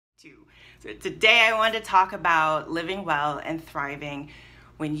too. So today I want to talk about living well and thriving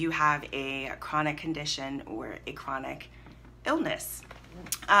when you have a chronic condition or a chronic illness.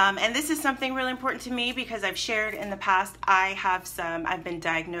 And this is something really important to me because I've shared in the past, I've been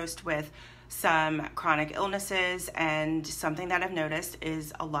diagnosed with some chronic illnesses, and something that I've noticed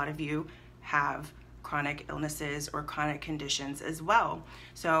is a lot of you have chronic illnesses or chronic conditions as well.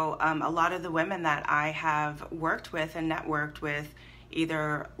 So a lot of the women that I have worked with and networked with,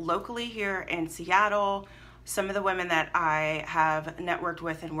 either locally here in Seattle, some of the women that I have networked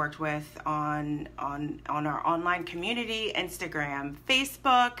with and worked with on our online community, Instagram,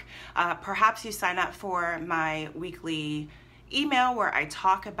 Facebook. Perhaps you sign up for my weekly email where I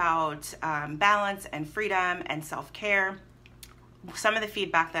talk about balance and freedom and self-care. Some of the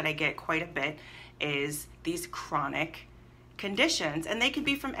feedback that I get quite a bit is these chronic conditions, and they could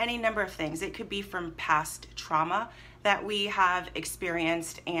be from any number of things. It could be from past trauma that we have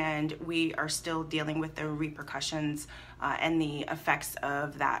experienced, and we are still dealing with the repercussions and the effects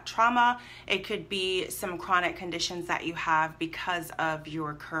of that trauma. It could be some chronic conditions that you have because of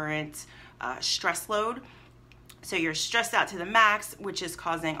your current stress load. So you're stressed out to the max, which is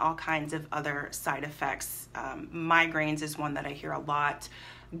causing all kinds of other side effects. Migraines is one that I hear a lot.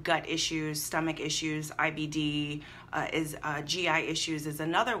 Gut issues, stomach issues, IBD, GI issues is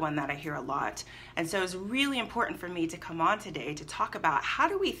another one that I hear a lot. And so it's really important for me to come on today to talk about how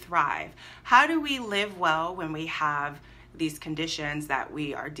do we thrive? How do we live well when we have these conditions that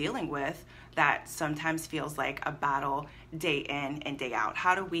we are dealing with that sometimes feels like a battle day in and day out?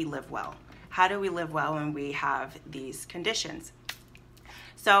 How do we live well? How do we live well when we have these conditions?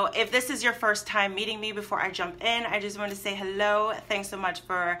 So if this is your first time meeting me, before I jump in, I just want to say hello. Thanks so much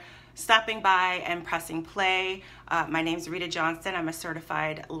for stopping by and pressing play. My name is Rita Johnston. I'm a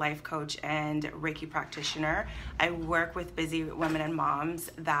certified life coach and Reiki practitioner. I work with busy women and moms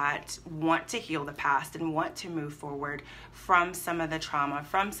that want to heal the past and want to move forward from some of the trauma,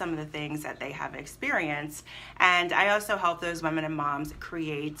 from some of the things that they have experienced. And I also help those women and moms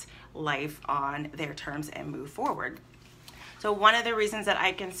create life on their terms and move forward. So one of the reasons that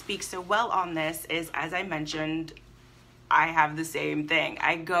I can speak so well on this is, as I mentioned, I have the same thing.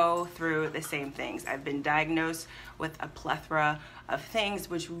 I go through the same things. I've been diagnosed with a plethora of things,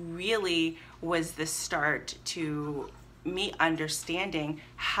 which really was the start to me understanding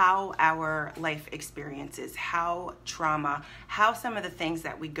how our life experiences, how trauma, how some of the things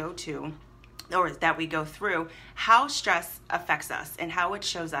that we go to or that we go through, how stress affects us and how it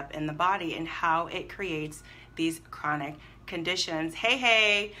shows up in the body and how it creates these chronic conditions.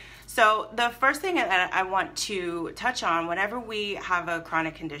 Hey. So the first thing that I want to touch on, whenever we have a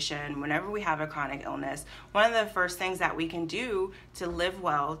chronic condition, whenever we have a chronic illness, one of the first things that we can do to live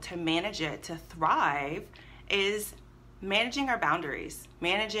well, to manage it, to thrive, is managing our boundaries,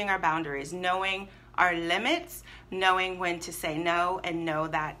 knowing our limits, knowing when to say no, and know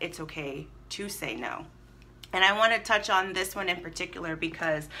that it's okay to say no. And I want to touch on this one in particular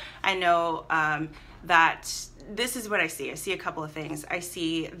because I know that this is what I see. I see a couple of things. I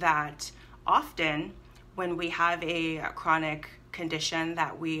see that often when we have a chronic condition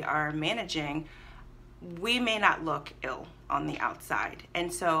that we are managing, we may not look ill on the outside.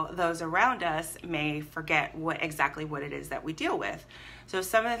 And so those around us may forget exactly what it is that we deal with. So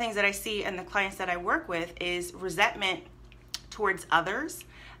some of the things that I see in the clients that I work with is resentment towards others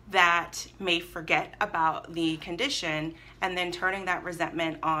that may forget about the condition, and then turning that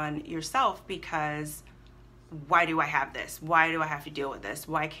resentment on yourself because why do I have this? Why do I have to deal with this?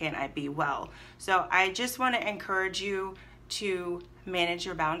 Why can't I be well? So I just want to encourage you to manage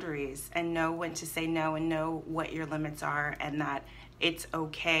your boundaries and know when to say no and know what your limits are, and that it's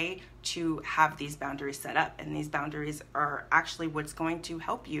okay to have these boundaries set up. And these boundaries are actually what's going to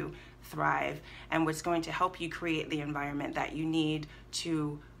help you thrive and what's going to help you create the environment that you need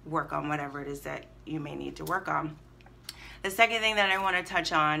to work on whatever it is that you may need to work on. The second thing that I want to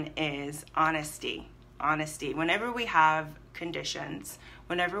touch on is honesty. Whenever we have conditions,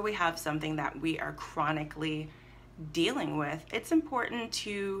 whenever we have something that we are chronically dealing with, it's important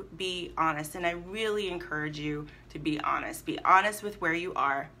to be honest. And I really encourage you to be honest. Be honest with where you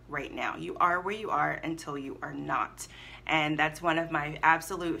are right now. You are where you are until you are not. And that's one of my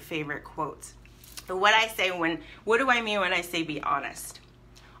absolute favorite quotes. What do I mean when I say be honest?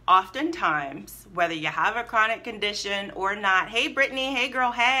 Oftentimes, whether you have a chronic condition or not, hey Brittany, hey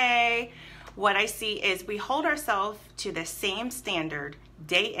girl, hey, what I see is we hold ourselves to the same standard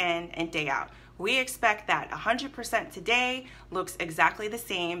day in and day out. We expect that 100% today looks exactly the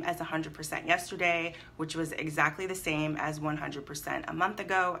same as 100% yesterday, which was exactly the same as 100% a month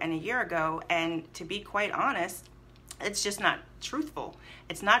ago and a year ago. And to be quite honest, It's just not truthful.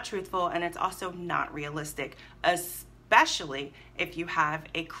 It's not truthful, and it's also not realistic, especially if you have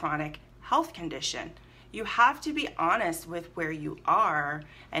a chronic health condition. You have to be honest with where you are,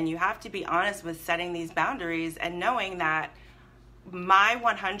 and you have to be honest with setting these boundaries and knowing that my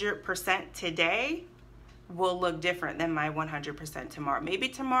 100% today will look different than my 100% tomorrow. Maybe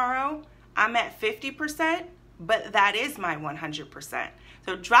tomorrow I'm at 50%, but that is my 100%.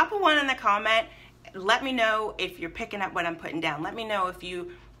 So drop a 1 in the comment. Let me know if you're picking up what I'm putting down. Let me know if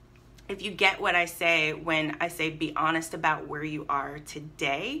you get what I say when I say be honest about where you are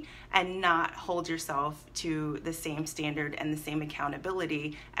today and not hold yourself to the same standard and the same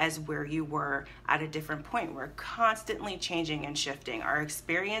accountability as where you were at a different point. We're constantly changing and shifting. Our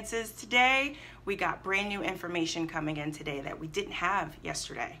experiences today, we got brand new information coming in today that we didn't have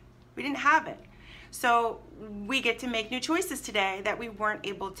yesterday. We didn't have it. So we get to make new choices today that we weren't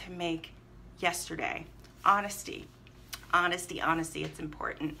able to make yesterday. Honesty, it's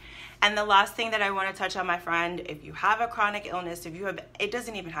important. And the last thing that I want to touch on, my friend, if you have a chronic illness, it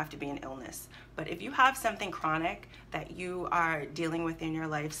doesn't even have to be an illness, but if you have something chronic that you are dealing with in your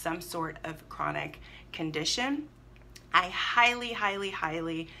life, some sort of chronic condition, I highly, highly,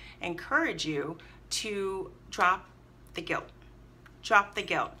 highly encourage you to drop the guilt. Drop the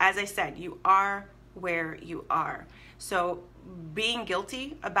guilt. As I said, you are where you are. So being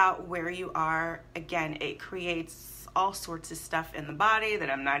guilty about where you are, again, it creates all sorts of stuff in the body that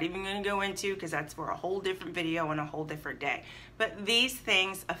I'm not even going to go into because that's for a whole different video and a whole different day. But these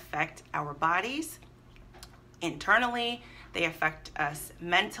things affect our bodies internally. They affect us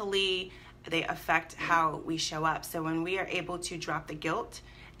mentally. They affect how we show up. So when we are able to drop the guilt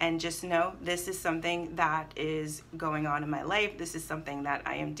and just know this is something that is going on in my life, this is something that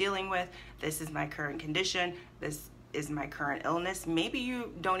I am dealing with, this is my current condition, this is my current illness. Maybe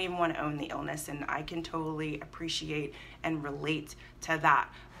you don't even want to own the illness, and I can totally appreciate and relate to that.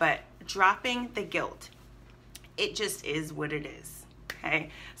 But dropping the guilt, it just is what it is.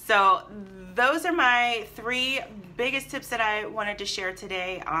 Okay, so those are my 3 biggest tips that I wanted to share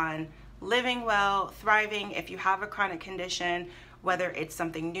today on living well, thriving. If you have a chronic condition, whether it's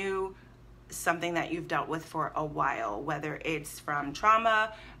something new, something that you've dealt with for a while, whether it's from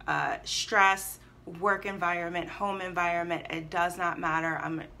trauma, stress, work environment, home environment, it does not matter.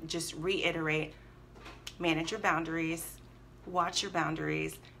 I'm just reiterate, manage your boundaries, watch your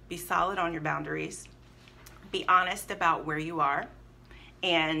boundaries, be solid on your boundaries, be honest about where you are,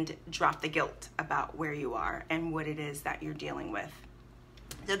 and drop the guilt about where you are and what it is that you're dealing with.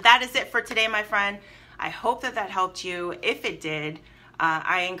 So that is it for today, my friend. I hope that helped you. If it did,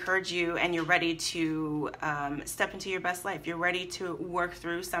 I encourage you, and you're ready to step into your best life. You're ready to work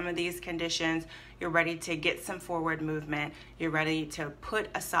through some of these conditions. You're ready to get some forward movement. You're ready to put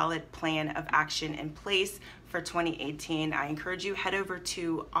a solid plan of action in place for 2018. I encourage you, head over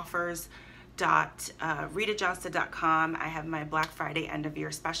to offers.ritajohnston.com. I have my Black Friday end of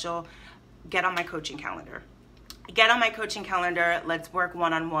year special. Get on my coaching calendar. Get on my coaching calendar. Let's work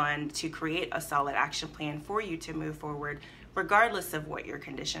one-on-one to create a solid action plan for you to move forward, regardless of what your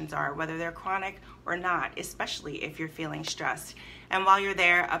conditions are, whether they're chronic or not, especially if you're feeling stressed. And while you're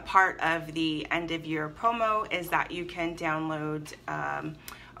there, a part of the end of year promo is that you can download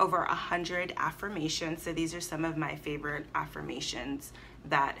over 100 affirmations. So these are some of my favorite affirmations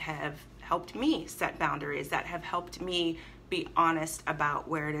that have helped me set boundaries, that have helped me be honest about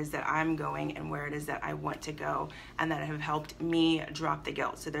where it is that I'm going and where it is that I want to go, and that have helped me drop the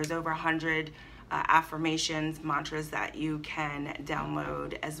guilt. So there's over 100 affirmations, mantras that you can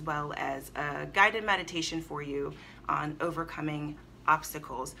download, as well as a guided meditation for you on overcoming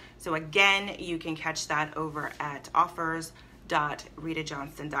obstacles. So again, you can catch that over at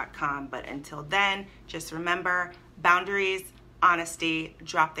offers.ritajohnston.com. But until then, just remember, boundaries, honesty,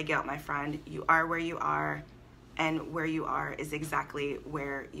 drop the guilt, my friend. You are where you are, and where you are is exactly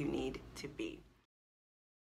where you need to be.